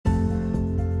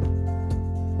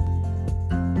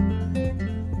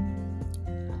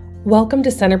Welcome to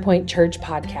Centerpoint Church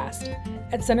Podcast.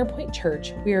 At Centerpoint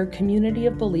Church, we are a community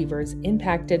of believers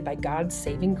impacted by God's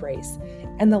saving grace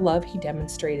and the love He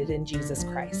demonstrated in Jesus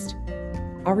Christ.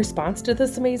 Our response to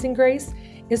this amazing grace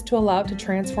is to allow it to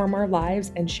transform our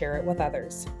lives and share it with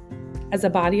others. As a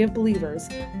body of believers,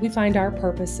 we find our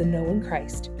purpose in knowing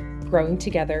Christ, growing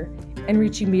together, and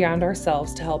reaching beyond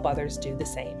ourselves to help others do the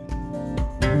same.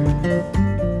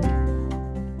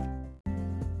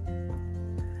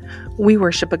 We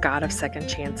worship a God of second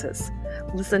chances.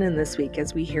 Listen in this week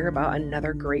as we hear about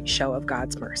another great show of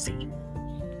God's mercy.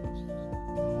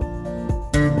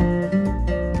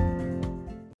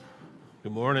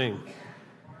 Good morning.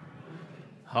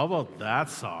 How about that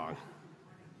song?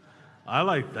 I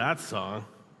like that song.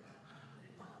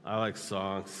 I like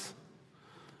songs.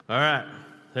 All right.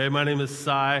 Hey, my name is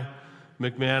Cy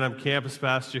McMahon. I'm campus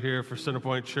pastor here for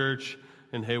Centerpoint Church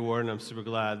in Hawarden. I'm super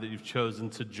glad that you've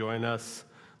chosen to join us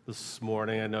this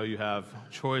morning. I know you have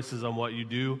choices on what you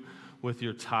do with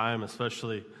your time,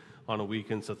 especially on a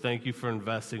weekend. So thank you for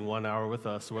investing 1 hour with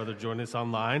us. Whether joining us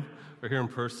online or here in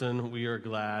person, we are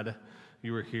glad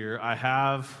you are here. I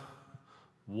have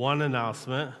one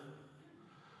announcement,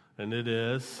 and it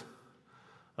is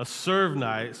a serve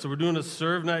night. So we're doing a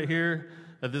serve night here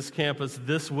at this campus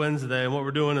this Wednesday, and what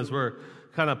we're doing is we're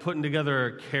kind of putting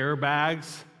together care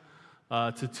bags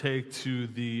to take to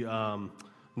the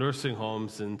nursing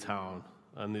homes in town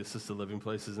and the assisted living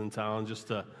places in town, just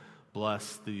to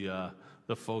bless the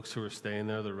folks who are staying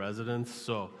there, the residents.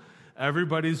 So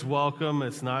everybody's welcome.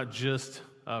 It's not just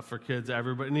for kids.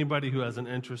 Anybody who has an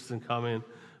interest in coming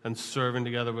and serving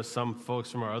together with some folks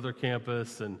from our other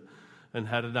campus and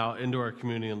headed out into our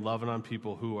community and loving on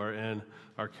people who are in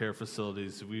our care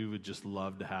facilities, we would just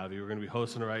love to have you. We're going to be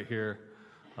hosting it right here.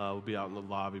 We'll be out in the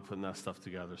lobby putting that stuff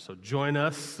together. So join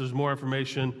us. There's more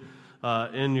information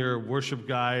in your worship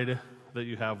guide that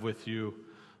you have with you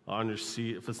on your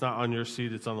seat. If it's not on your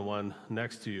seat, it's on the one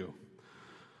next to you.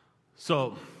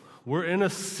 So we're in a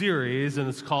series, and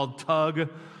it's called Tug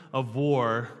of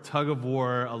War,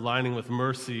 aligning with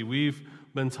mercy. We've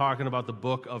been talking about the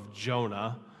book of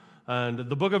Jonah, and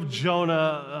the book of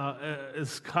Jonah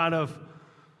is kind of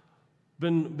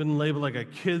been labeled like a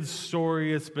kid's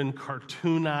story. It's been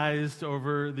cartoonized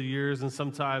over the years, and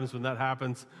sometimes when that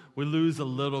happens, we lose a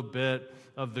little bit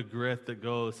of the grit that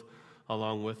goes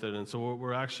along with it. And so what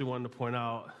we're actually wanting to point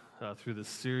out through this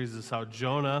series is how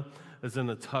Jonah is in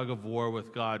a tug of war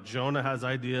with God. Jonah has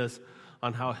ideas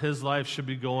on how his life should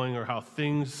be going or how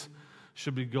things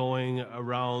should be going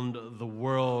around the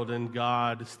world, and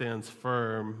God stands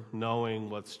firm, knowing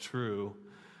what's true.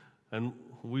 And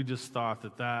we just thought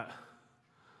that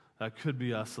could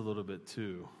be us a little bit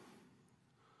too.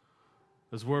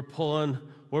 As we're pulling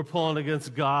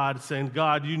against God, saying,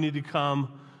 God, you need to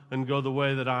come and go the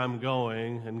way that I'm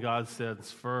going. And God stands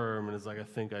firm and is like, I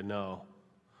think I know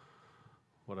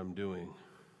what I'm doing.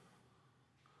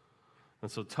 And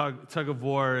so tug of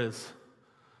war is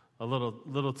a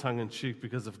little tongue-in-cheek,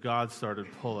 because if God started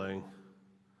pulling,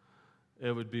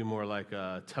 it would be more like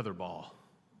a tetherball.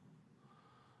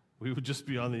 We would just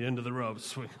be on the end of the rope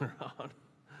swinging around.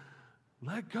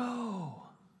 Let go.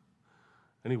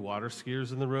 Any water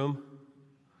skiers in the room?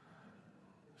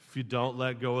 If you don't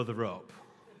let go of the rope,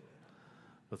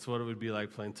 that's what it would be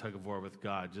like playing tug of war with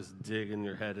God, just digging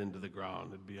your head into the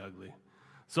ground. It'd be ugly.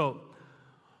 So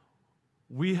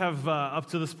we have, up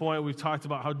to this point, we've talked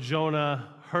about how Jonah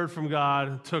heard from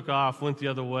God, took off, went the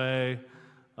other way.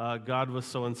 God was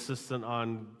so insistent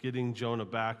on getting Jonah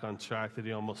back on track that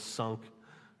he almost sunk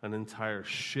an entire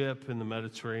ship in the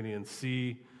Mediterranean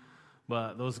Sea.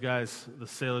 But those guys, the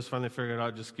sailors, finally figured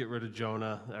out, just get rid of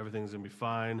Jonah. Everything's going to be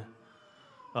fine.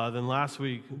 Then last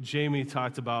week, Jamie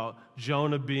talked about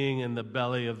Jonah being in the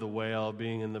belly of the whale,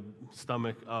 being in the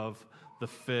stomach of the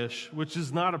fish, which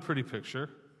is not a pretty picture.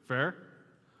 Fair?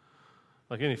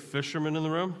 Like any fishermen in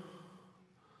the room?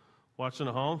 Watching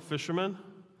at home? Fishermen?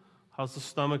 How's the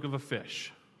stomach of a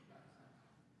fish?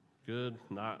 Good?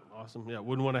 Not awesome? Yeah,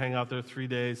 wouldn't want to hang out there 3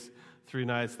 days, 3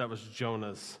 nights. That was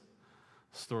Jonah's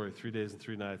story, 3 days and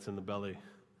 3 nights in the belly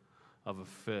of a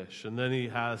fish. And then he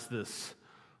has this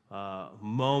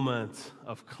moment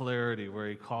of clarity where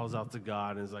he calls out to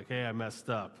God and is like, hey, I messed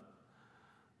up.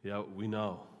 Yeah, we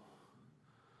know.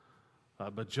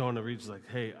 But Jonah reaches like,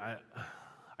 hey,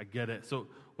 I get it. So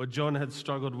what Jonah had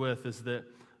struggled with is that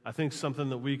I think something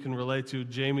that we can relate to.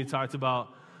 Jamie talked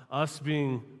about us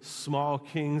being small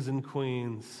kings and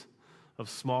queens of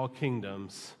small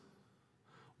kingdoms,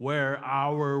 where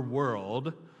our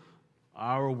world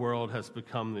has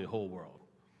become the whole world.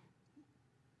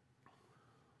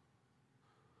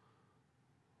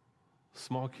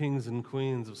 Small kings and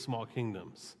queens of small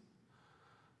kingdoms.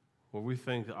 where we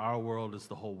think our world is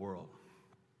the whole world.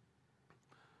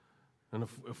 And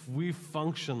if we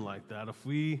function like that, if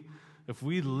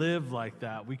we live like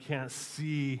that, we can't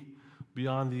see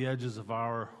beyond the edges of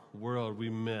our world, we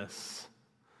miss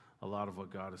a lot of what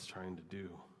God is trying to do.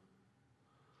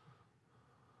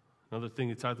 Another thing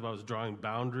he talked about was drawing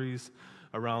boundaries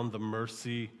around the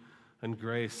mercy and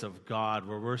grace of God,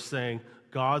 where we're saying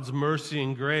God's mercy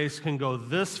and grace can go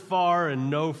this far and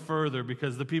no further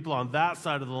because the people on that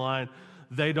side of the line,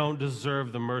 they don't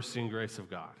deserve the mercy and grace of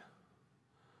God.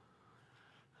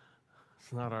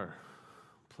 It's not our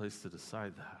place to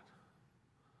decide that.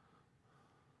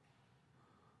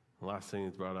 The last thing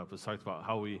he's brought up is talked about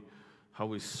how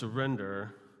we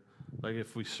surrender, like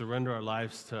if we surrender our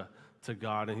lives to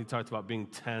God, and he talked about being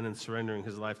 10 and surrendering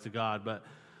his life to God,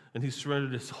 and he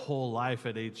surrendered his whole life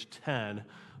at age 10,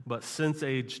 but since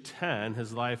age 10,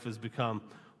 his life has become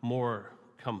more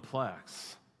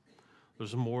complex.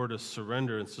 There's more to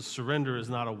surrender, and so surrender is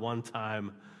not a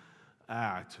one-time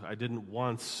act. I didn't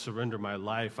once surrender my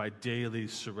life. I daily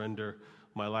surrender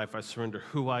my life. I surrender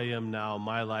who I am now,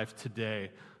 my life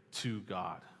today, to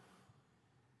God.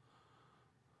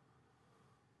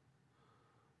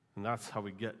 And that's how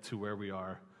we get to where we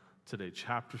are today.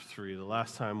 Chapter 3, the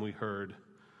last time we heard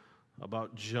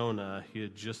about Jonah, he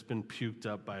had just been puked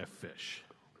up by a fish.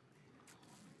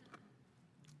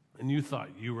 And you thought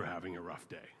you were having a rough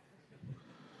day.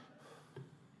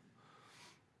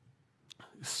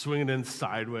 Swinging in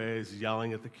sideways,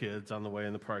 yelling at the kids on the way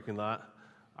in the parking lot.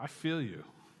 I feel you.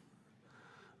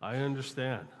 I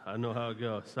understand. I know how it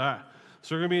goes. All right.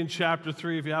 So we're going to be in chapter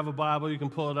 3. If you have a Bible, you can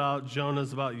pull it out.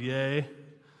 Jonah's about yay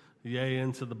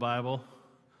into the Bible.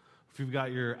 If you've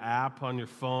got your app on your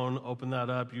phone, open that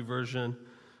up, YouVersion.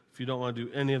 If you don't want to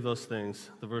do any of those things,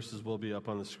 the verses will be up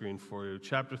on the screen for you.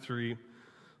 Chapter 3,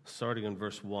 starting in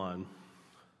verse 1.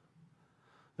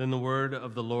 Then the word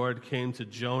of the Lord came to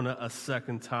Jonah a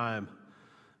second time.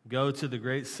 Go to the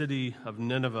great city of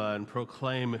Nineveh and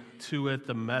proclaim to it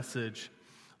the message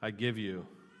I give you.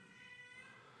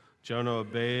 Jonah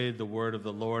obeyed the word of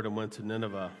the Lord and went to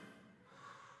Nineveh.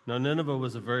 Now Nineveh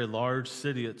was a very large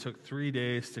city. It took 3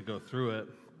 days to go through it.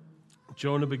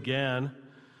 Jonah began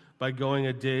by going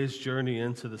a day's journey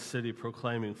into the city,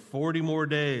 proclaiming, 40 more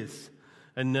days,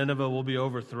 and Nineveh will be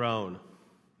overthrown.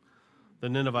 The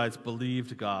Ninevites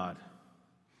believed God.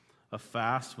 A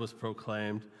fast was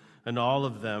proclaimed, and all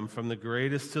of them, from the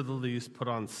greatest to the least, put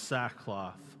on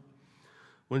sackcloth.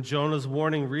 When Jonah's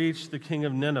warning reached the king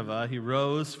of Nineveh, he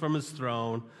rose from his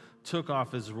throne, took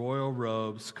off his royal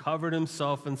robes, covered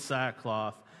himself in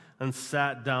sackcloth, and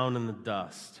sat down in the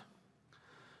dust.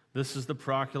 This is the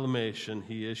proclamation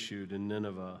he issued in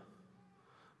Nineveh.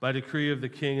 By decree of the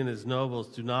king and his nobles,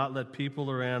 do not let people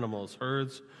or animals,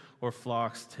 herds or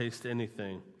flocks taste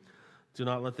anything. Do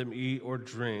not let them eat or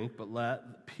drink, but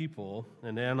let people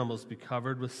and animals be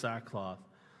covered with sackcloth.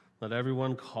 Let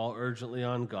everyone call urgently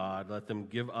on God. Let them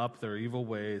give up their evil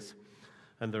ways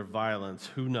and their violence.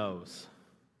 Who knows?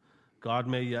 God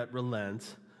may yet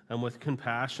relent and with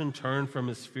compassion turn from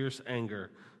his fierce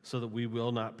anger so that we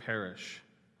will not perish.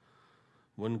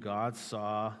 When God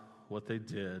saw what they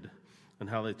did and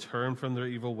how they turned from their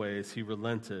evil ways, he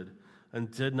relented and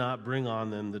did not bring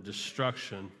on them the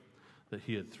destruction that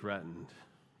he had threatened.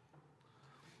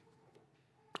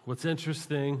 What's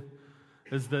interesting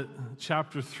is that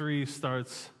chapter 3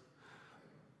 starts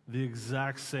the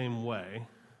exact same way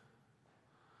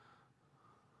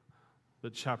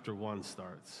that chapter 1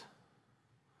 starts.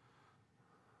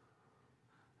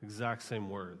 Exact same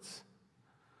words.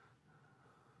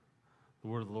 The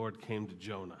word of the Lord came to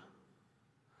Jonah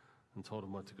and told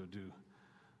him what to go do.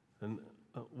 And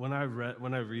when I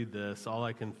read this, all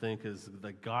I can think is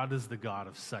that God is the God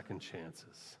of second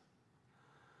chances.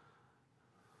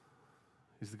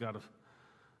 He's the God of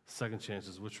second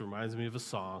chances, which reminds me of a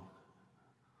song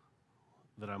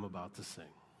that I'm about to sing.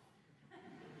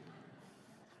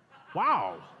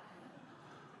 Wow.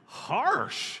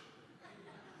 Harsh.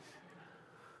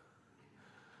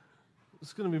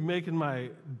 It's going to be making my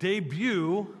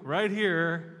debut right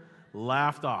here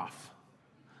laughed off.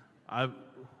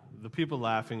 The people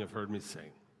laughing have heard me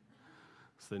sing,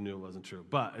 so they knew it wasn't true.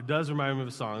 But it does remind me of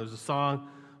a song. There's a song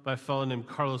by a fellow named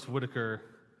Carlos Whitaker.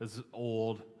 It's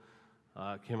old.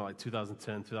 It came out like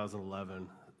 2010, 2011.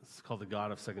 It's called The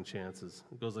God of Second Chances.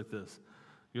 It goes like this.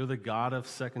 You're the God of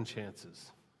second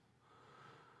chances.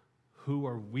 Who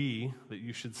are we that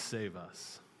you should save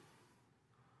us?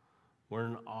 We're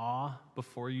in awe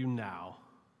before you now,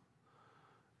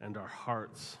 and our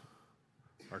hearts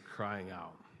are crying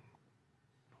out.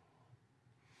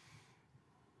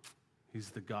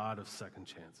 He's the God of second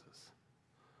chances.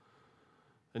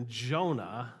 And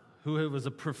Jonah, who was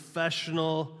a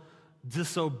professional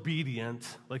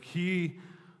disobedient, like he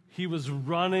was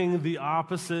running the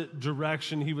opposite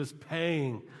direction. He was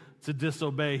paying to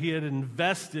disobey. He had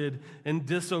invested in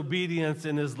disobedience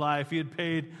in his life. He had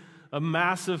paid a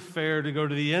massive fare to go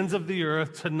to the ends of the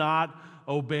earth to not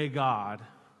obey God.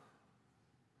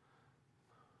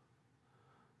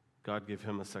 God gave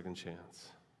him a second chance.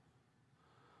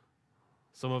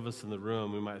 Some of us in the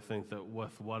room, we might think that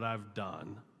with what I've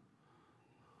done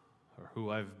or who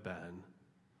I've been,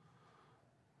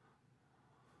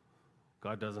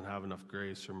 God doesn't have enough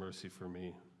grace or mercy for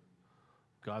me.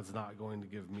 God's not going to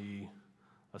give me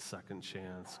a second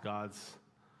chance. God's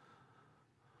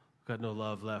got no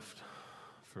love left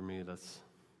for me. That's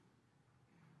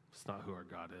not who our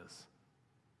God is.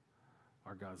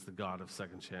 Our God's the God of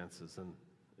second chances, and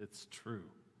it's true.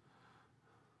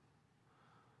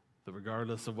 That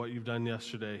regardless of what you've done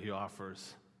yesterday, he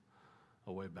offers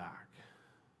a way back.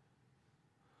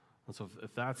 And so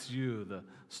if that's you, the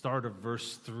start of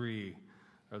verse 3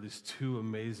 are these two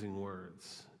amazing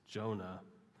words. Jonah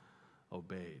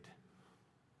obeyed.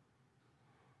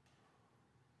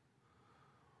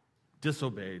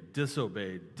 Disobeyed,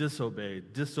 disobeyed,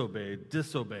 disobeyed, disobeyed,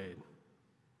 disobeyed.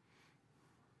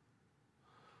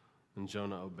 And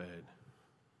Jonah obeyed.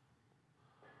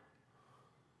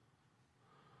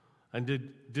 And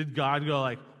did God go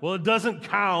like, well, it doesn't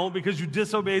count because you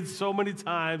disobeyed so many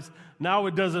times. Now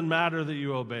it doesn't matter that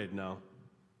you obeyed. No.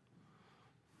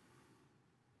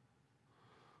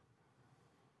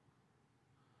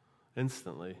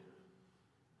 Instantly.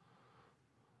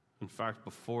 In fact,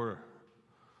 before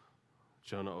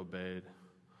Jonah obeyed,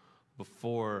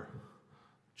 before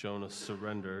Jonah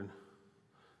surrendered,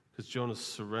 because Jonah's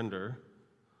surrender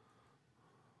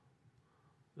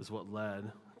is what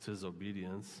led to his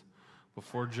obedience.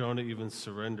 Before Jonah even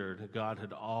surrendered, God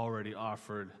had already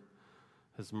offered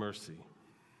his mercy.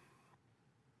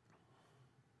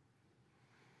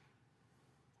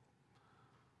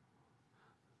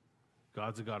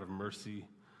 God's a God of mercy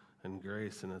and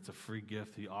grace, and it's a free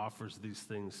gift. He offers these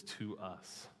things to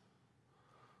us.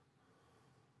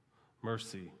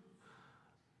 Mercy,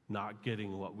 not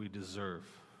getting what we deserve.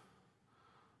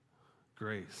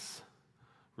 Grace,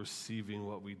 receiving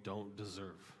what we don't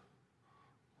deserve.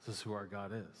 This is who our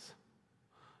God is.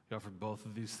 He offered both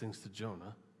of these things to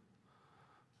Jonah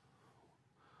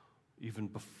even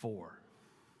before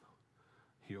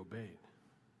he obeyed.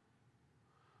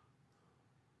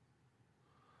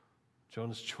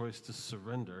 Jonah's choice to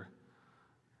surrender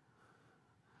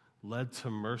led to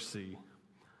mercy,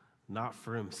 not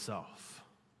for himself.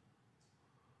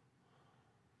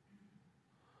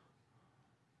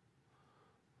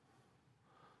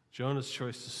 Jonah's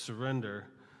choice to surrender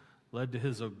led to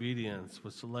his obedience,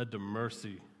 which led to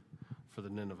mercy for the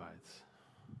Ninevites.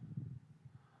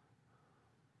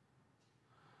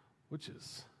 Which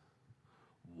is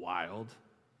wild.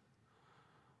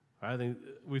 I think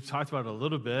we've talked about it a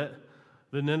little bit.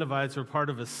 The Ninevites were part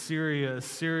of Assyria.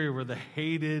 Assyria were the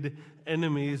hated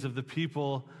enemies of the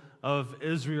people of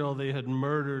Israel. They had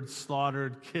murdered,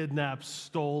 slaughtered, kidnapped,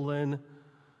 stolen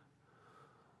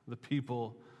the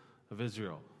people of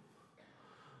Israel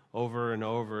over and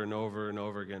over and over and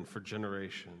over again for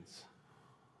generations.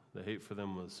 The hate for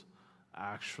them was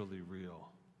actually real.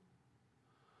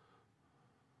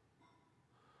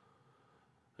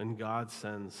 And God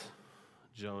sends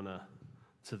Jonah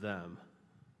to them.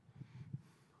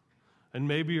 And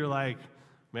maybe you're like,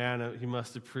 man, he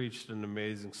must have preached an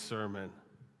amazing sermon.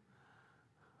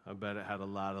 I bet it had a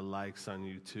lot of likes on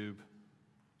YouTube.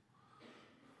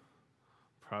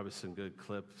 Probably some good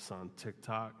clips on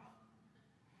TikTok.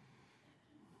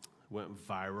 Went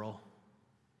viral.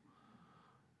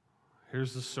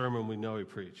 Here's the sermon we know he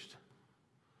preached.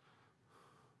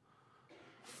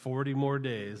 40 more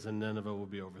days and Nineveh will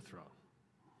be overthrown.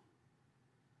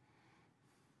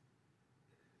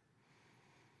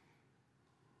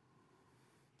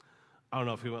 I don't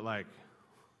know if he went like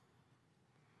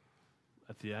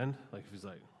at the end, like if he's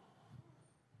like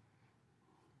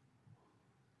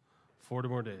 40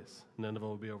 more days, Nineveh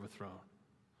will be overthrown.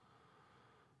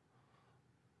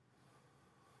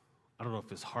 I don't know if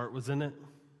his heart was in it.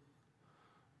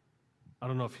 I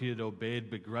don't know if he had obeyed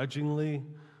begrudgingly.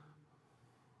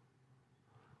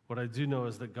 What I do know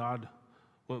is that God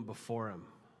went before him.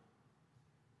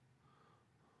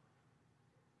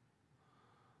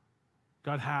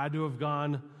 God had to have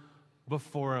gone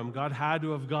before him. God had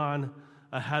to have gone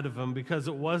ahead of him, because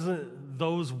it wasn't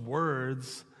those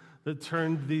words that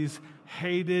turned these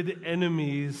hated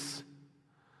enemies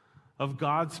of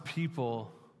God's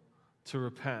people to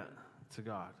repent to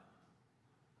God.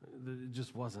 It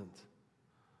just wasn't.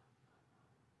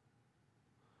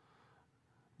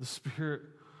 The Spirit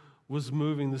was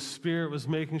moving. The Spirit was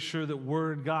making sure that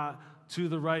word got to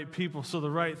the right people, so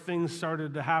the right things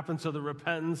started to happen, so that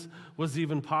repentance was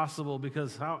even possible.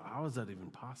 Because how is that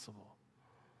even possible?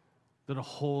 That a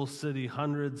whole city,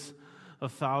 hundreds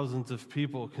of thousands of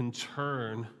people can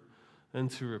turn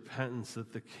into repentance,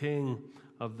 that the king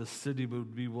of the city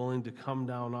would be willing to come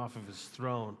down off of his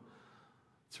throne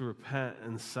to repent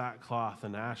in sackcloth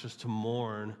and ashes, to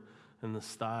mourn in the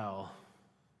style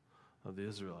of the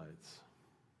Israelites,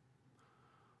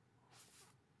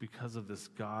 because of this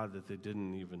God that they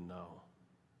didn't even know.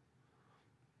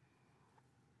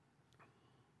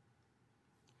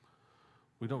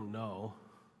 We don't know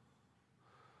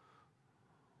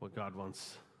what God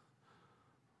wants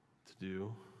to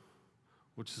do,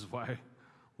 which is why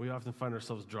we often find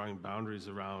ourselves drawing boundaries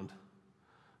around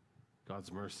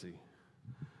God's mercy,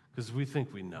 because we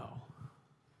think we know.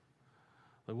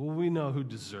 Like, well, we know who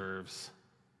deserves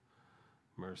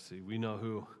mercy. We know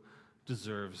who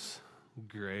deserves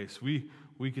grace. We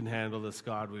can handle this,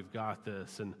 God. We've got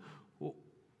this. And well,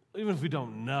 even if we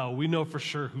don't know, we know for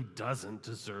sure who doesn't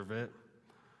deserve it.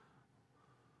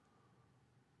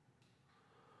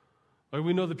 Like,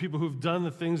 we know the people who've done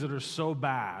the things that are so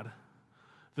bad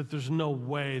that there's no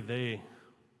way they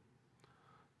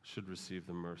should receive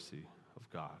the mercy of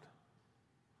God.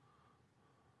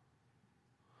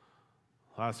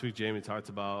 Last week, Jamie talked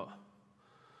about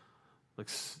like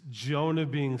Jonah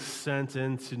being sent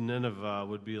into Nineveh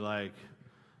would be like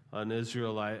an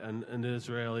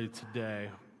Israeli today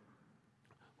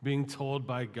being told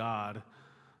by God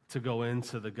to go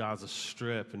into the Gaza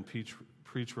Strip and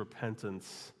preach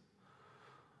repentance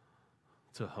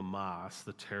to Hamas,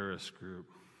 the terrorist group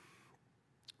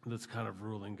that's kind of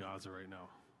ruling Gaza right now.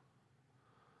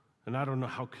 And I don't know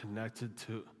how connected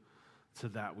to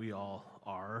that we all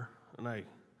are, and I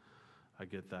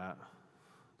get that.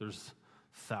 There's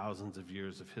thousands of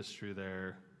years of history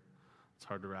there. It's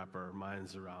hard to wrap our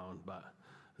minds around, but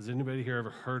has anybody here ever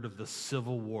heard of the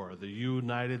Civil War, the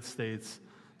United States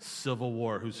Civil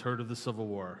War? Who's heard of the Civil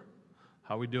War?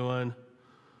 How we doing?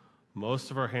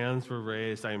 Most of our hands were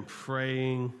raised. I'm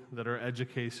praying that our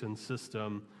education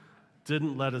system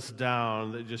didn't let us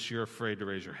down, that just you're afraid to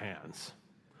raise your hands.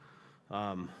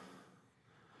 The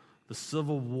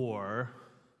Civil War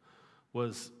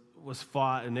was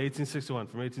fought in 1861,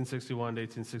 from 1861 to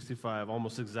 1865,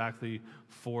 almost exactly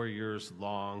 4 years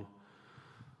long.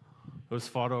 It was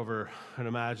fought over an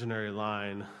imaginary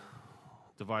line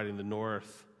dividing the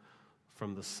North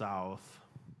from the South.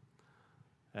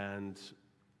 And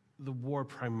the war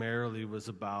primarily was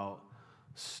about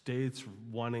states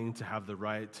wanting to have the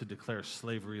right to declare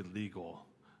slavery legal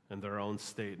in their own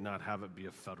state, not have it be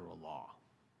a federal law.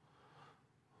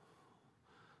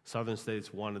 Southern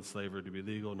states wanted slavery to be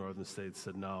legal. Northern states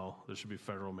said, no, there should be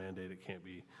federal mandate. It can't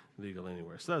be legal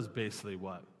anywhere. So that was basically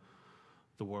what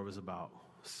the war was about.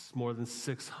 More than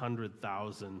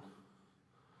 600,000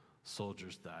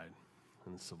 soldiers died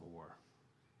in the Civil War.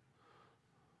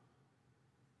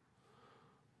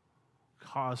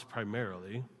 Caused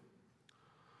primarily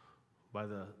by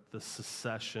the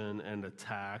secession and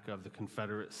attack of the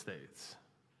Confederate States.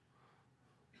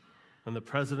 And the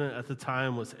president at the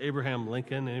time was Abraham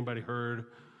Lincoln. Anybody heard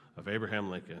of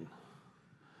Abraham Lincoln?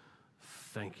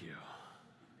 Thank you.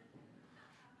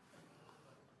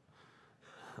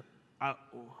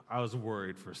 I was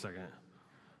worried for a second.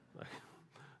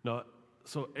 No,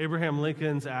 so Abraham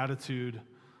Lincoln's attitude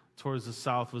towards the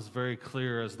South was very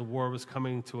clear. As the war was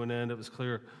coming to an end, it was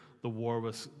clear the war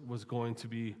was going to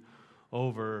be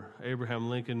over. Abraham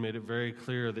Lincoln made it very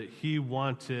clear that he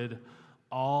wanted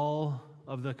all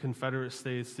of the Confederate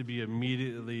states to be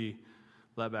immediately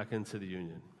let back into the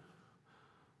Union.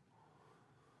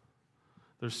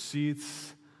 Their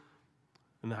seats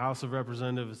in the House of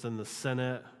Representatives and the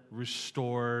Senate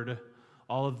restored,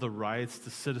 all of the rights to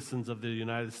citizens of the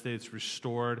United States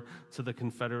restored to the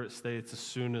Confederate States as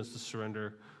soon as the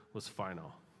surrender was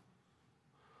final.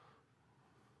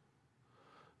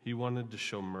 He wanted to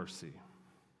show mercy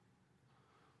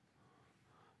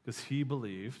because he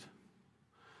believed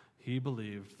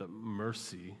that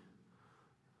mercy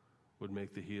would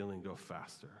make the healing go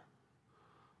faster.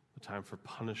 The time for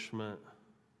punishment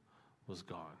was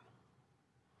gone.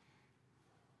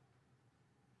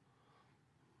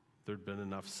 There'd been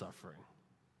enough suffering.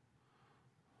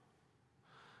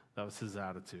 That was his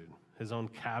attitude. His own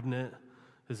cabinet,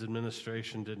 his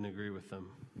administration didn't agree with him.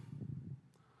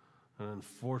 And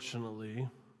unfortunately,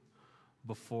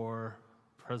 before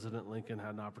President Lincoln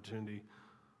had an opportunity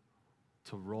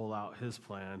to roll out his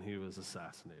plan, he was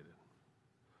assassinated.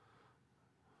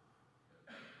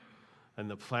 And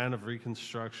the plan of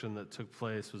Reconstruction that took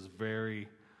place was very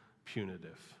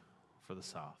punitive for the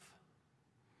South.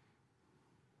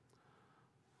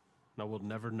 Now, we'll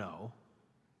never know.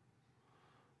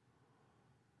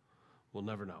 We'll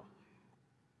never know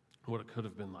what it could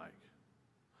have been like,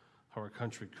 how our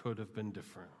country could have been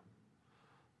different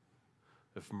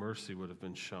if mercy would have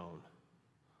been shown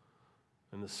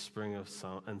in the spring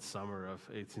and summer of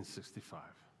 1865.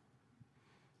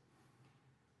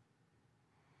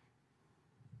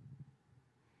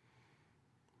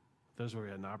 There's where we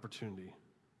had an opportunity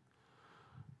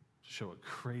to show a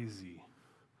crazy,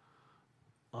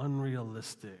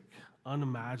 unrealistic,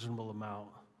 unimaginable amount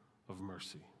of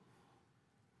mercy.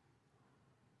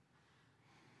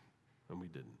 And we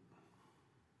didn't.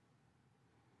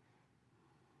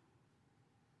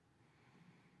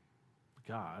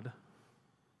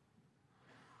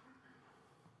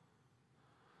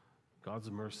 God's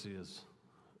mercy is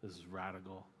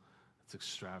radical, it's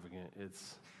extravagant,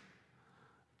 it's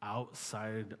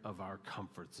outside of our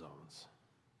comfort zones.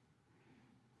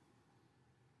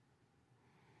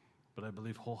 But I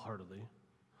believe wholeheartedly,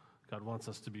 God wants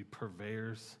us to be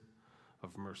purveyors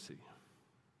of mercy.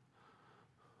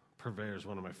 Purveyor is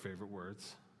one of my favorite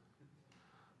words.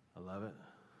 I love it.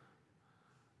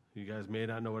 You guys may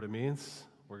not know what it means.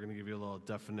 We're going to give you a little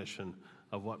definition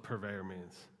of what purveyor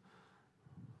means.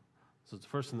 So it's a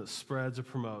person that spreads or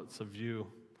promotes a view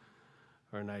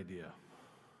or an idea.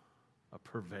 A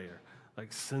purveyor.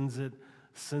 Like sends it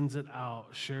out,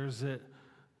 shares it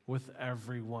with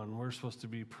everyone. We're supposed to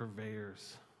be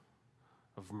purveyors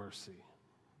of mercy.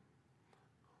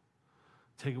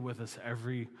 Take it with us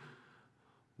everywhere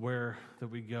that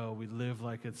we go. We live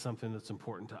like it's something that's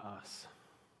important to us.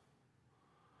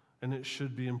 And it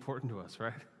should be important to us,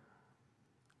 right?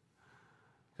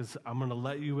 Because I'm going to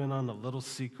let you in on a little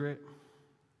secret.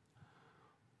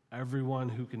 Everyone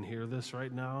who can hear this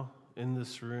right now, in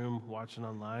this room, watching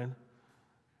online,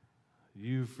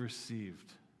 you've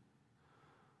received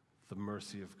the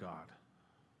mercy of God.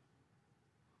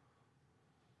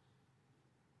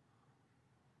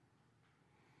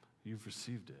 You've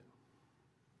received it.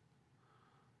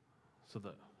 So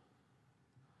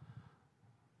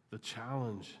the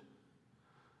challenge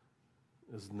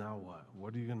is now what?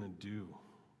 What are you going to do?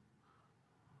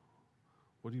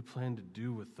 What do you plan to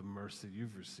do with the mercy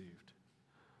you've received?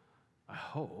 I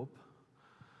hope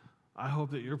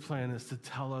that your plan is to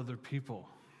tell other people,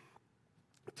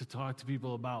 to talk to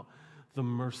people about the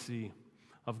mercy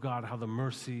of God, how the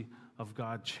mercy of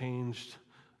God changed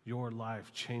your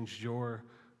life, changed your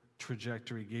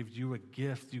trajectory, gave you a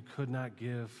gift you could not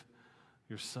give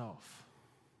yourself.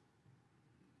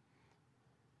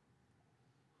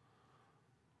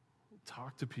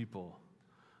 Talk to people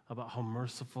about how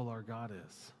merciful our God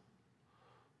is.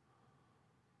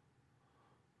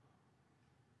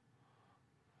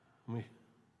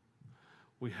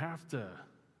 We have to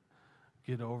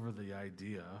get over the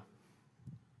idea.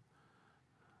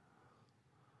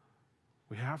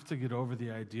 We have to get over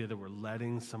the idea that we're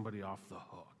letting somebody off the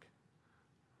hook.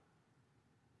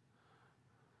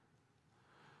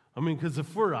 I mean, because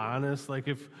if we're honest, like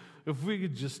if we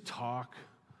could just talk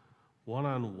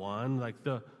one-on-one, like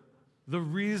the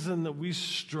reason that we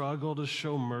struggle to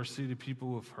show mercy to people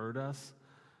who have hurt us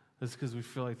is because we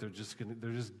feel like they're just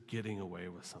getting away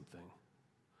with something.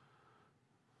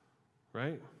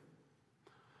 Right?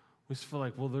 We just feel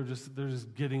like, well, they're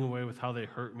just getting away with how they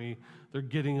hurt me. They're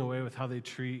getting away with how they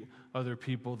treat other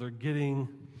people. They're getting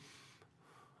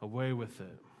away with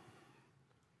it.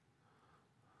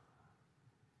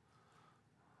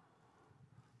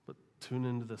 But tune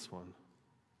into this one.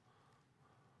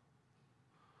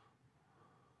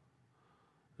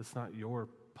 It's not your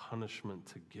punishment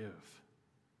to give.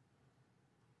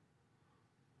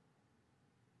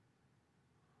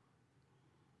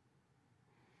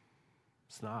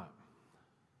 It's not.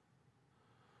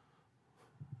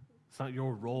 It's not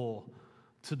your role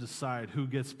to decide who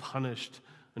gets punished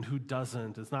and who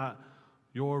doesn't. It's not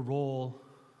your role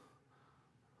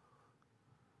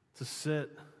to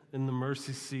sit in the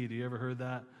mercy seat. You ever heard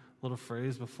that little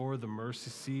phrase before? The mercy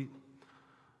seat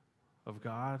of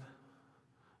God?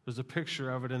 There's a picture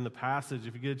of it in the passage.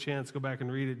 If you get a chance, go back and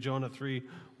read it. Jonah 3,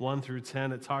 1 through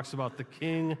 10. It talks about the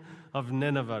king of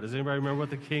Nineveh. Does anybody remember what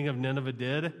the king of Nineveh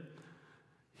did?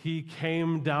 He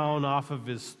came down off of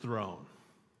his throne.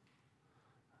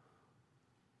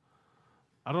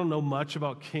 I don't know much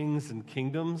about kings and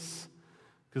kingdoms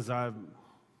because I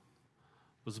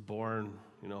was born,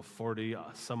 40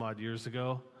 some odd years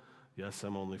ago. Yes,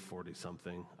 I'm only 40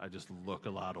 something. I just look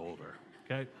a lot older,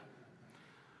 okay?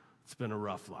 It's been a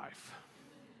rough life.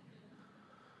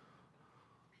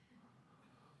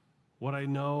 What I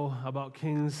know about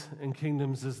kings and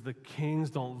kingdoms is the kings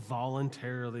don't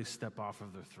voluntarily step off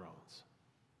of their thrones.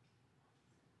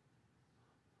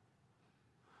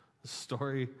 The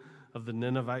story of the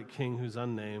Ninevite king who's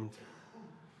unnamed,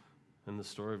 and the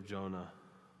story of Jonah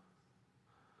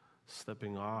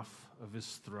stepping off of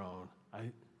his throne.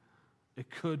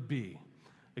 It could be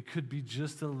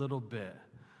just a little bit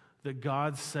that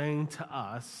God's saying to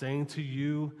us, saying to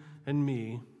you and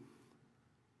me,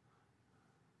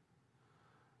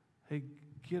 hey,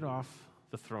 get off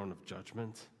the throne of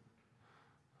judgment.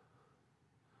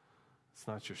 It's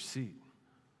not your seat.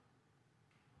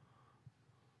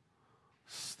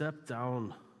 Step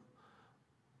down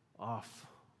off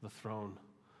the throne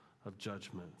of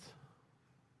judgment.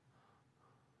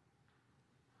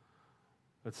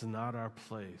 It's not our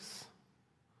place.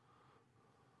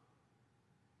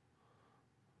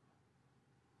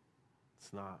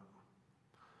 It's not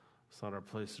our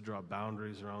place to draw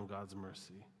boundaries around God's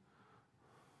mercy.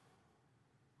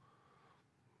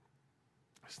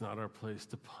 It's not our place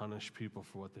to punish people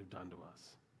for what they've done to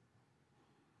us.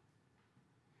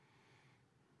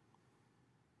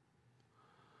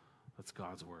 That's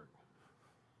God's work.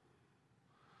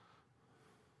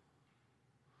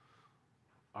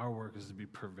 Our work is to be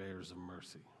purveyors of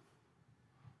mercy.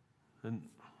 And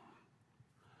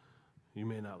you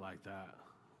may not like that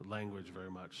language very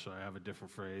much, so I have a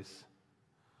different phrase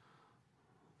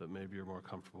that maybe you're more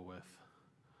comfortable with.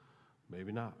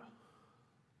 Maybe not.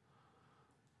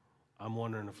 I'm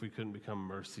wondering if we couldn't become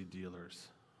mercy dealers.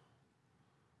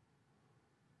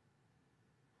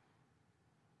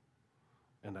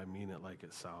 And I mean it like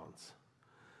it sounds.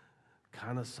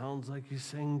 Kind of sounds like he's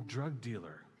saying drug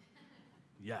dealer.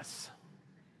 Yes.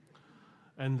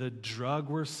 And the drug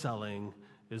we're selling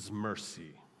is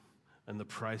mercy. And the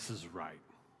price is right.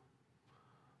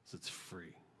 So it's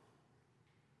free.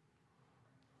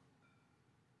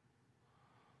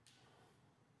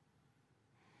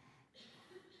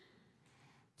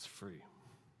 It's free.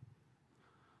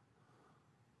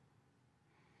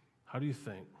 How do you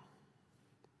think?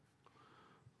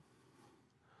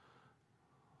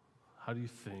 How do you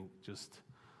think just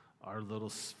our little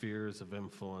spheres of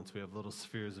influence, we have little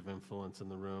spheres of influence in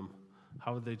the room,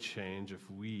 how would they change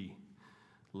if we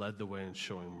led the way in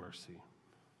showing mercy?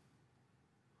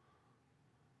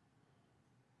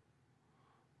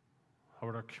 How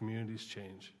would our communities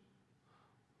change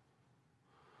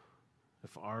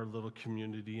if our little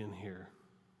community in here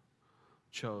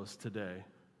chose today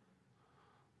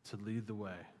to lead the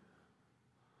way,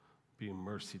 being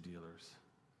mercy dealers?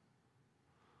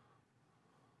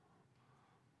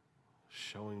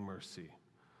 Showing mercy,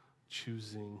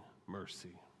 choosing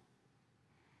mercy.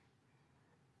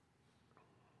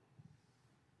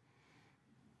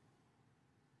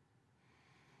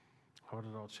 How would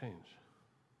it all change?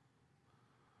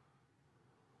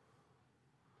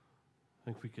 I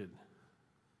think we could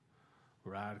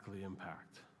radically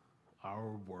impact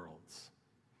our worlds.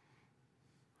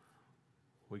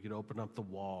 We could open up the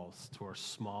walls to our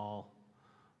small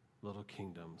little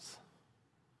kingdoms.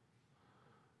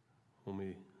 When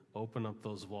we open up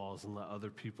those walls and let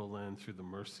other people in through the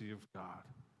mercy of God,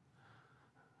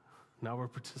 now we're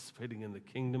participating in the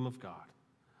kingdom of God,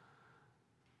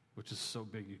 which is so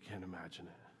big you can't imagine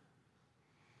it.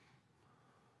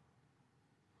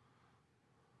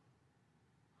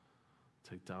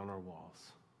 Take down our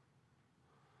walls.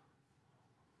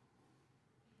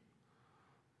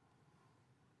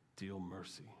 Deal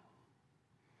mercy.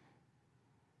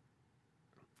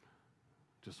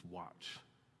 Just watch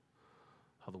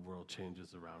how the world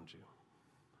changes around you.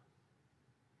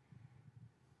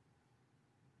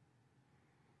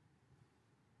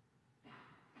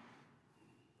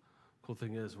 Cool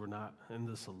thing is, we're not in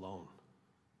this alone.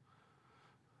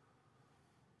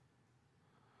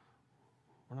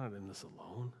 We're not in this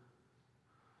alone.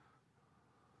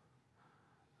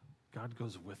 God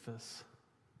goes with us.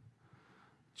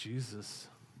 Jesus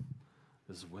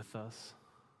is with us.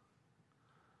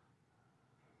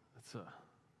 It's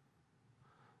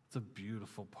a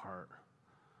beautiful part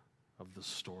of the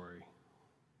story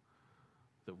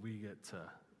that we get to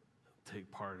take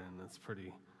part in. It's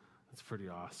pretty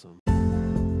awesome.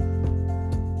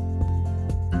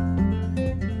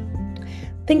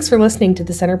 Thanks for listening to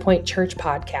the Centerpoint Church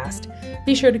podcast.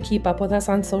 Be sure to keep up with us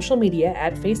on social media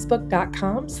at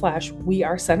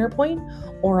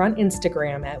facebook.com/wearecenterpoint or on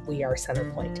Instagram at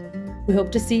wearecenterpoint. We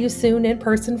hope to see you soon in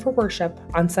person for worship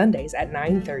on Sundays at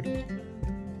 9:30.